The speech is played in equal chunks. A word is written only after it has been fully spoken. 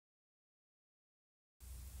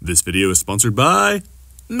This video is sponsored by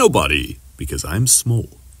nobody, because I'm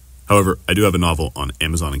small. However, I do have a novel on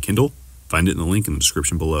Amazon and Kindle. Find it in the link in the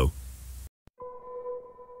description below.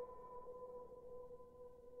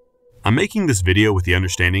 I'm making this video with the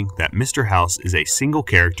understanding that Mr. House is a single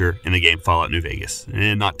character in the game Fallout New Vegas,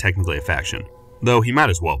 and not technically a faction. Though he might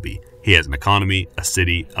as well be. He has an economy, a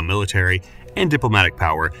city, a military, and diplomatic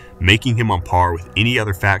power, making him on par with any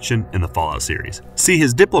other faction in the Fallout series. See,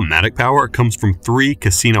 his diplomatic power comes from 3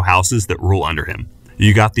 casino houses that rule under him.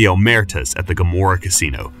 You got the Omertas at the Gomorrah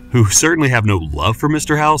Casino, who certainly have no love for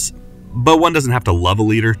Mr. House, but one doesn't have to love a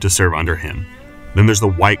leader to serve under him. Then there's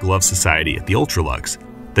the White Glove Society at the Ultralux.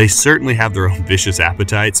 They certainly have their own vicious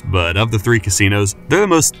appetites, but of the 3 casinos, they're the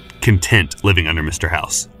most content living under Mr.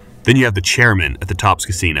 House. Then you have the chairman at the Tops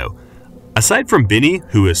Casino. Aside from Benny,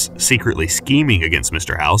 who is secretly scheming against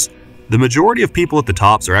Mr. House, the majority of people at the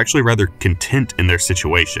Tops are actually rather content in their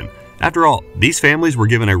situation. After all, these families were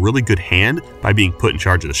given a really good hand by being put in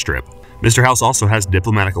charge of the Strip. Mr. House also has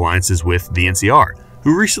diplomatic alliances with the NCR,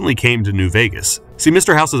 who recently came to New Vegas. See,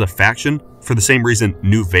 Mr. House is a faction for the same reason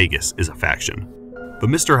New Vegas is a faction. But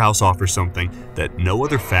Mr. House offers something that no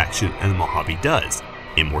other faction in the Mojave does: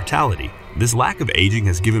 immortality. This lack of aging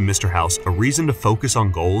has given Mr. House a reason to focus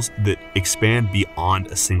on goals that expand beyond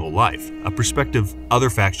a single life, a perspective other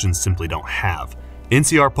factions simply don't have.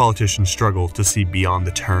 NCR politicians struggle to see beyond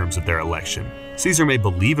the terms of their election. Caesar may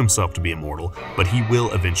believe himself to be immortal, but he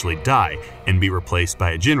will eventually die and be replaced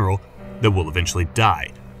by a general that will eventually die.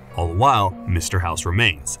 All the while, Mr. House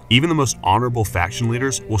remains. Even the most honorable faction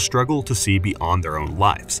leaders will struggle to see beyond their own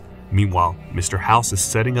lives. Meanwhile, Mr. House is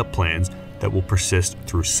setting up plans that will persist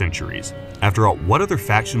through centuries. After all, what other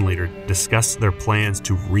faction leader discussed their plans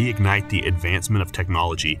to reignite the advancement of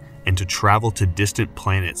technology and to travel to distant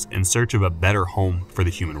planets in search of a better home for the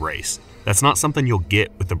human race? That's not something you'll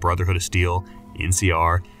get with the Brotherhood of Steel,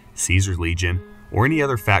 NCR, Caesar's Legion, or any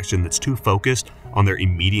other faction that's too focused on their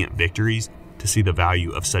immediate victories to see the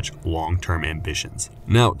value of such long-term ambitions.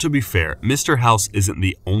 Now, to be fair, Mr. House isn't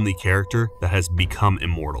the only character that has become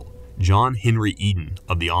immortal. John Henry Eden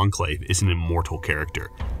of the Enclave is an immortal character,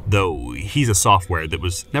 though he's a software that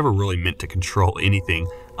was never really meant to control anything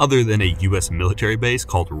other than a US military base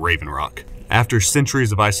called Raven Rock. After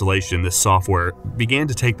centuries of isolation, this software began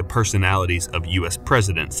to take the personalities of US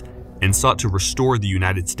presidents and sought to restore the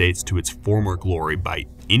United States to its former glory by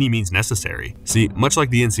any means necessary. See, much like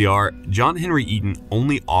the NCR, John Henry Eden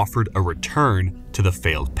only offered a return to the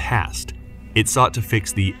failed past. It sought to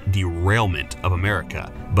fix the derailment of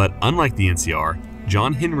America. But unlike the NCR,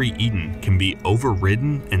 John Henry Eden can be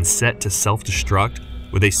overridden and set to self-destruct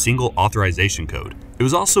with a single authorization code. It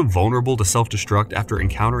was also vulnerable to self-destruct after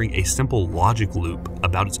encountering a simple logic loop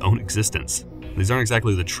about its own existence. These aren't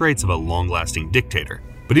exactly the traits of a long-lasting dictator.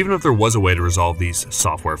 But even if there was a way to resolve these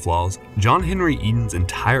software flaws, John Henry Eden's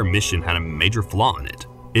entire mission had a major flaw in it.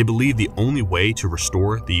 It believed the only way to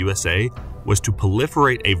restore the USA was to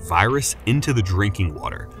proliferate a virus into the drinking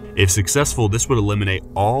water. If successful, this would eliminate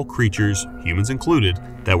all creatures, humans included,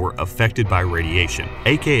 that were affected by radiation,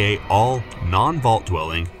 aka all non-vault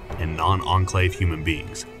dwelling and non-enclave human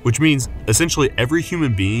beings. Which means essentially every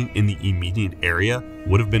human being in the immediate area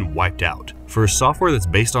would have been wiped out. For a software that's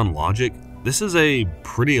based on logic, this is a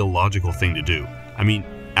pretty illogical thing to do. I mean,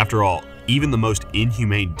 after all, even the most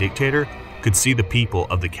inhumane dictator could see the people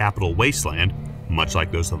of the capital wasteland, much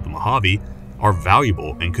like those of the Mojave, are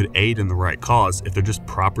valuable and could aid in the right cause if they're just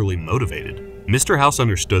properly motivated. Mr. House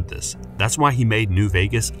understood this. That's why he made New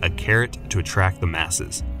Vegas a carrot to attract the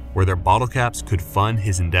masses, where their bottle caps could fund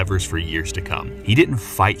his endeavors for years to come. He didn't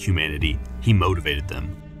fight humanity, he motivated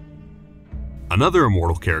them. Another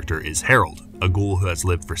immortal character is Harold, a ghoul who has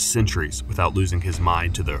lived for centuries without losing his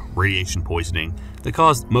mind to the radiation poisoning that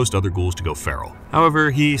caused most other ghouls to go feral.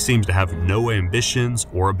 However, he seems to have no ambitions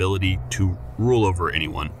or ability to rule over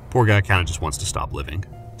anyone. Poor guy kinda just wants to stop living.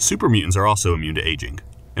 Super mutants are also immune to aging.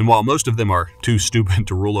 And while most of them are too stupid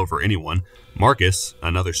to rule over anyone, Marcus,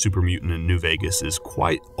 another super mutant in New Vegas, is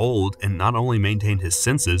quite old and not only maintained his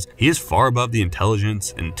senses, he is far above the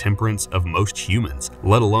intelligence and temperance of most humans,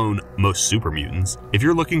 let alone most super mutants. If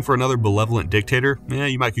you're looking for another benevolent dictator,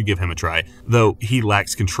 you might could give him a try, though he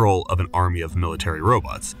lacks control of an army of military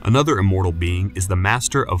robots. Another immortal being is the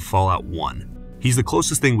Master of Fallout 1. He's the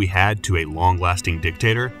closest thing we had to a long-lasting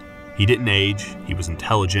dictator. He didn't age, he was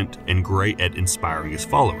intelligent, and great at inspiring his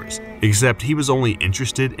followers. Except he was only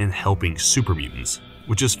interested in helping super mutants,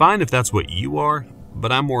 which is fine if that's what you are,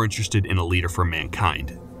 but I'm more interested in a leader for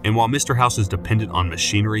mankind. And while Mr. House is dependent on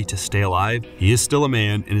machinery to stay alive, he is still a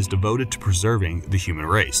man and is devoted to preserving the human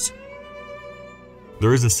race.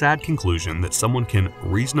 there is a sad conclusion that someone can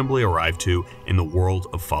reasonably arrive to in the world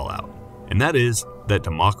of Fallout, and that is that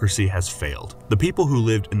democracy has failed. The people who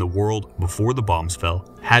lived in the world before the bombs fell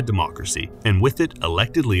had democracy, and with it,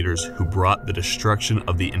 elected leaders who brought the destruction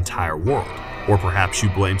of the entire world. Or perhaps you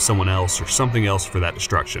blame someone else or something else for that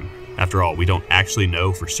destruction. After all, we don't actually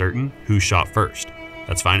know for certain who shot first.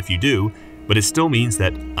 That's fine if you do, but it still means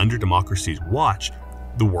that under democracy's watch,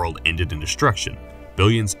 the world ended in destruction.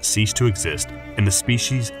 Billions ceased to exist, and the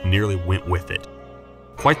species nearly went with it.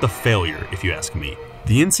 Quite the failure, if you ask me.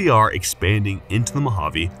 The NCR expanding into the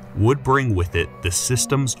Mojave would bring with it the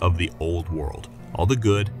systems of the old world, all the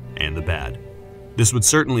good and the bad. This would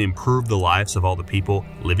certainly improve the lives of all the people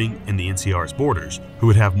living in the NCR's borders, who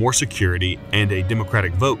would have more security and a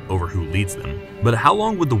democratic vote over who leads them. But how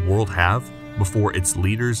long would the world have before its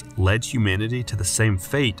leaders led humanity to the same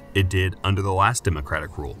fate it did under the last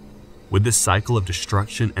democratic rule? Would this cycle of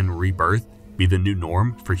destruction and rebirth be the new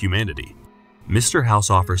norm for humanity? Mr. House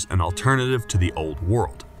offers an alternative to the old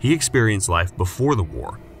world. He experienced life before the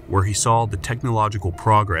war, where he saw the technological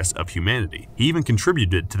progress of humanity. He even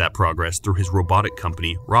contributed to that progress through his robotic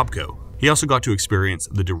company, Robco. He also got to experience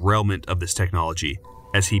the derailment of this technology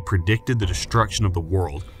as he predicted the destruction of the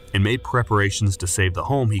world and made preparations to save the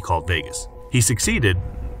home he called Vegas. He succeeded,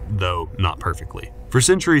 though not perfectly. For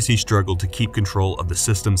centuries, he struggled to keep control of the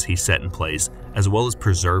systems he set in place, as well as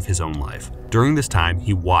preserve his own life. During this time,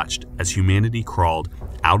 he watched as humanity crawled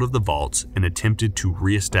out of the vaults and attempted to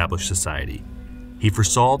re-establish society. He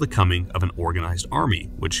foresaw the coming of an organized army,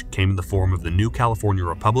 which came in the form of the New California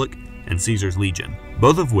Republic and Caesar's Legion,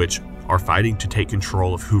 both of which are fighting to take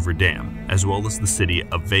control of Hoover Dam, as well as the city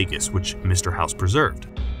of Vegas, which Mr. House preserved.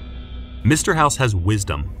 Mr. House has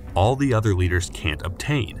wisdom all the other leaders can't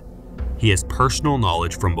obtain. He has personal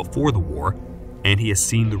knowledge from before the war, and he has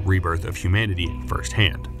seen the rebirth of humanity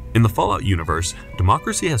firsthand. In the Fallout universe,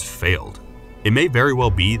 democracy has failed. It may very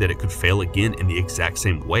well be that it could fail again in the exact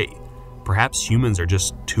same way. Perhaps humans are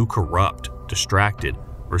just too corrupt, distracted,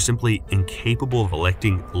 or simply incapable of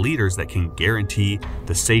electing leaders that can guarantee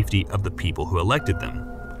the safety of the people who elected them.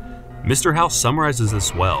 Mr. House summarizes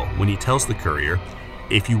this well when he tells the Courier,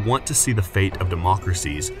 "If you want to see the fate of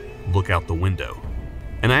democracies, look out the window."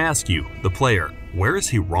 And I ask you, the player, where is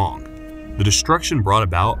he wrong? The destruction brought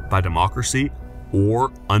about by democracy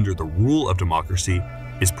or under the rule of democracy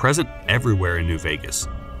is present everywhere in New Vegas.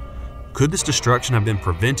 Could this destruction have been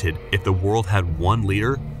prevented if the world had one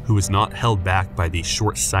leader who was not held back by the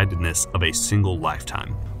short-sightedness of a single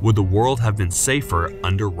lifetime? Would the world have been safer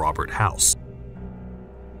under Robert House?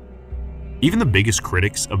 Even the biggest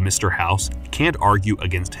critics of Mr. House can't argue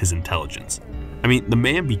against his intelligence. I mean, the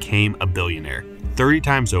man became a billionaire 30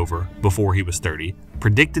 times over before he was 30,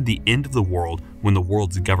 predicted the end of the world when the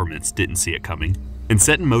world's governments didn't see it coming, and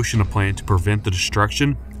set in motion a plan to prevent the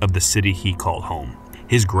destruction of the city he called home.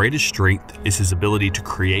 His greatest strength is his ability to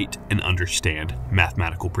create and understand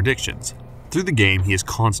mathematical predictions. Through the game, he is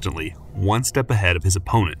constantly one step ahead of his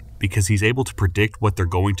opponent because he's able to predict what they're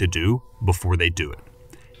going to do before they do it.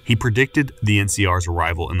 He predicted the NCR's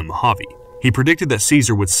arrival in the Mojave. He predicted that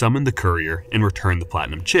Caesar would summon the Courier and return the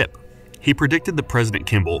platinum chip. He predicted that President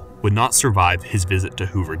Kimball would not survive his visit to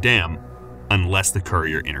Hoover Dam unless the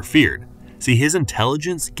Courier interfered. See, his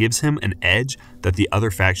intelligence gives him an edge that the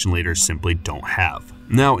other faction leaders simply don't have.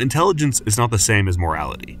 Now, intelligence is not the same as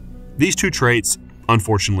morality. These two traits,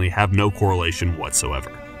 unfortunately, have no correlation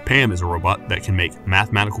whatsoever. Pam is a robot that can make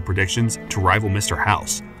mathematical predictions to rival Mr.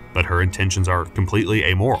 House, but her intentions are completely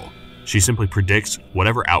amoral. She simply predicts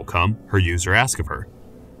whatever outcome her user asks of her.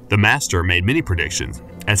 The Master made many predictions,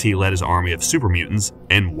 as he led his army of super mutants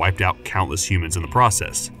and wiped out countless humans in the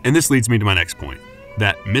process. And this leads me to my next point,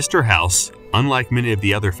 that Mr. House, unlike many of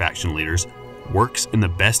the other faction leaders, works in the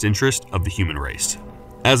best interest of the human race.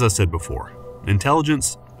 As I said before,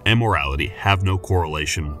 intelligence and morality have no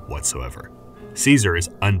correlation whatsoever. Caesar is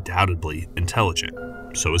undoubtedly intelligent,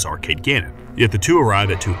 so is Arcade Gannon. Yet the two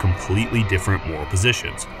arrive at two completely different moral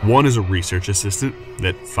positions. One is a research assistant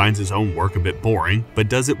that finds his own work a bit boring, but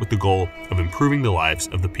does it with the goal of improving the lives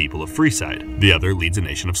of the people of Freeside. The other leads a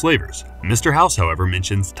nation of slavers. Mr. House, however,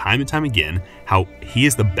 mentions time and time again how he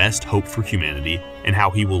is the best hope for humanity and how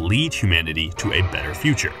he will lead humanity to a better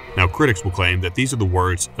future. Now, critics will claim that these are the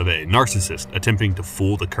words of a narcissist attempting to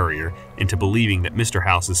fool the Courier into believing that Mr.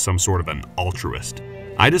 House is some sort of an altruist.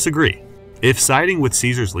 I disagree. If siding with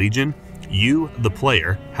Caesar's Legion, you, the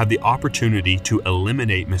player, have the opportunity to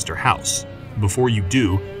eliminate Mr. House. Before you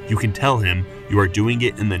do, you can tell him you are doing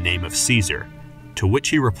it in the name of Caesar, to which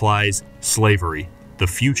he replies, "Slavery, the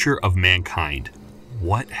future of mankind.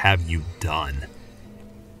 What have you done?"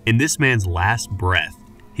 In this man's last breath,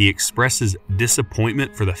 he expresses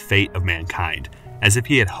disappointment for the fate of mankind, as if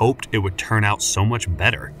he had hoped it would turn out so much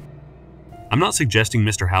better. I'm not suggesting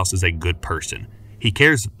Mr. House is a good person. He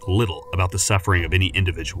cares little about the suffering of any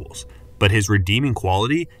individuals, but his redeeming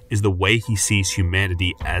quality is the way he sees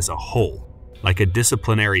humanity as a whole, like a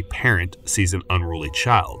disciplinary parent sees an unruly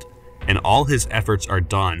child, and all his efforts are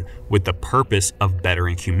done with the purpose of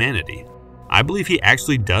bettering humanity. I believe he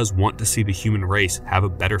actually does want to see the human race have a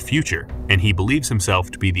better future, and he believes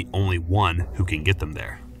himself to be the only one who can get them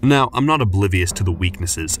there. Now, I'm not oblivious to the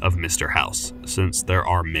weaknesses of Mr. House, since there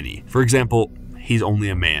are many. For example, he's only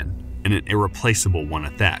a man, and an irreplaceable one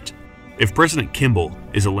at that. If President Kimball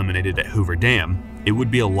is eliminated at Hoover Dam, it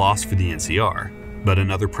would be a loss for the NCR, but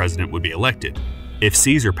another president would be elected. If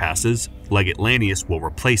Caesar passes, Legate Lannius will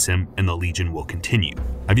replace him and the Legion will continue.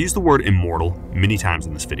 I've used the word immortal many times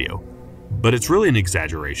in this video, but it's really an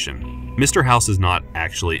exaggeration. Mr. House is not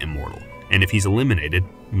actually immortal, and if he's eliminated,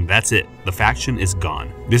 that's it. The faction is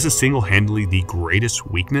gone. This is single-handedly the greatest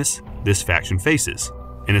weakness this faction faces,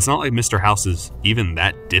 and it's not like Mr. House is even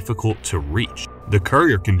that difficult to reach. The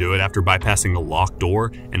courier can do it after bypassing a locked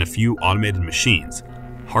door and a few automated machines.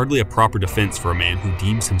 Hardly a proper defense for a man who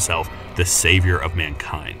deems himself the savior of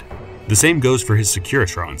mankind. The same goes for his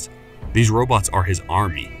Securitrons. These robots are his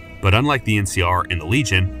army, but unlike the NCR and the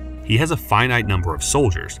Legion, he has a finite number of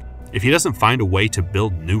soldiers. If he doesn't find a way to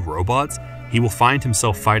build new robots, he will find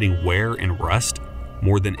himself fighting wear and rust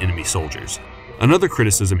more than enemy soldiers. Another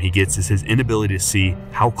criticism he gets is his inability to see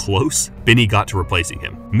how close Benny got to replacing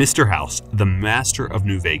him. Mr. House, the master of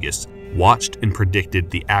New Vegas, watched and predicted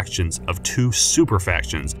the actions of two super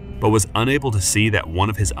factions, but was unable to see that one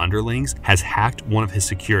of his underlings has hacked one of his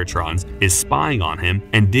Securitrons, is spying on him,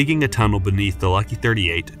 and digging a tunnel beneath the Lucky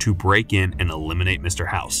 38 to break in and eliminate Mr.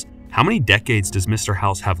 House. How many decades does Mr.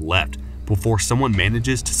 House have left before someone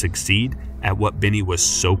manages to succeed at what Benny was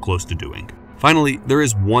so close to doing? Finally, there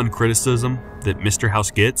is one criticism that Mr.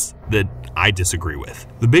 House gets that I disagree with.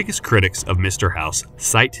 The biggest critics of Mr. House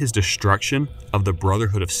cite his destruction of the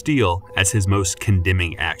Brotherhood of Steel as his most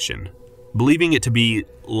condemning action, believing it to be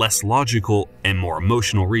less logical and more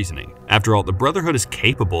emotional reasoning. After all, the Brotherhood is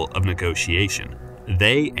capable of negotiation.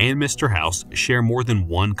 They and Mr. House share more than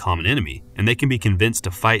one common enemy, and they can be convinced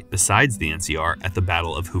to fight besides the NCR at the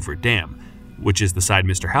Battle of Hoover Dam, which is the side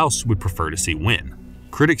Mr. House would prefer to see win.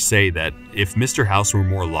 Critics say that if Mr. House were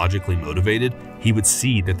more logically motivated, he would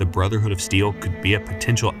see that the Brotherhood of Steel could be a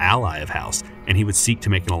potential ally of House, and he would seek to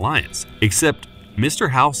make an alliance. Except, Mr.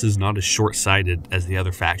 House is not as short-sighted as the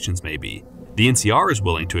other factions may be. The NCR is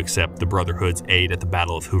willing to accept the Brotherhood's aid at the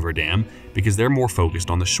Battle of Hoover Dam because they're more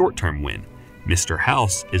focused on the short-term win. Mr.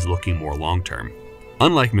 House is looking more long-term.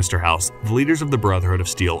 Unlike Mr. House, the leaders of the Brotherhood of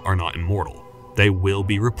Steel are not immortal. They will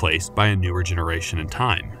be replaced by a newer generation in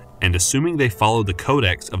time, and assuming they follow the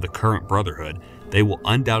codex of the current Brotherhood, they will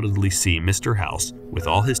undoubtedly see Mr. House, with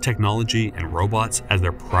all his technology and robots, as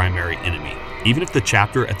their primary enemy. Even if the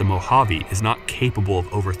chapter at the Mojave is not capable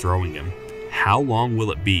of overthrowing him, how long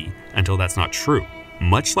will it be until that's not true?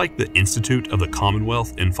 Much like the Institute of the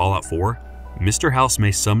Commonwealth in Fallout 4, Mr. House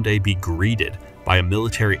may someday be greeted by a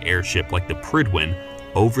military airship like the Prydwen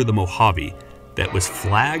over the Mojave that was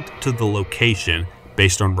flagged to the location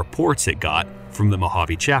based on reports it got from the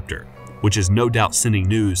Mojave chapter, which is no doubt sending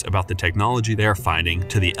news about the technology they are finding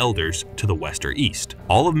to the elders to the west or east.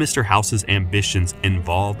 All of Mr. House's ambitions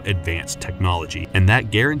involve advanced technology, and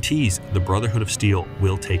that guarantees the Brotherhood of Steel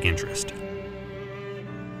will take interest.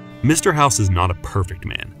 Mr. House is not a perfect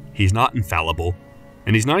man. He's not infallible,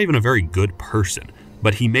 and he's not even a very good person,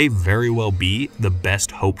 but he may very well be the best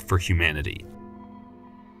hope for humanity.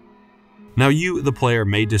 Now you, the player,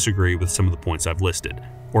 may disagree with some of the points I've listed,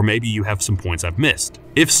 or maybe you have some points I've missed.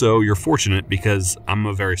 If so, you're fortunate because I'm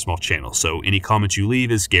a very small channel, so any comment you leave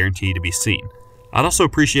is guaranteed to be seen. I'd also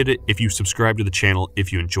appreciate it if you subscribe to the channel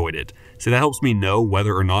if you enjoyed it, so that helps me know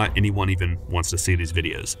whether or not anyone even wants to see these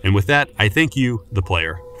videos. And with that, I thank you, the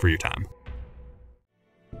player, for your time.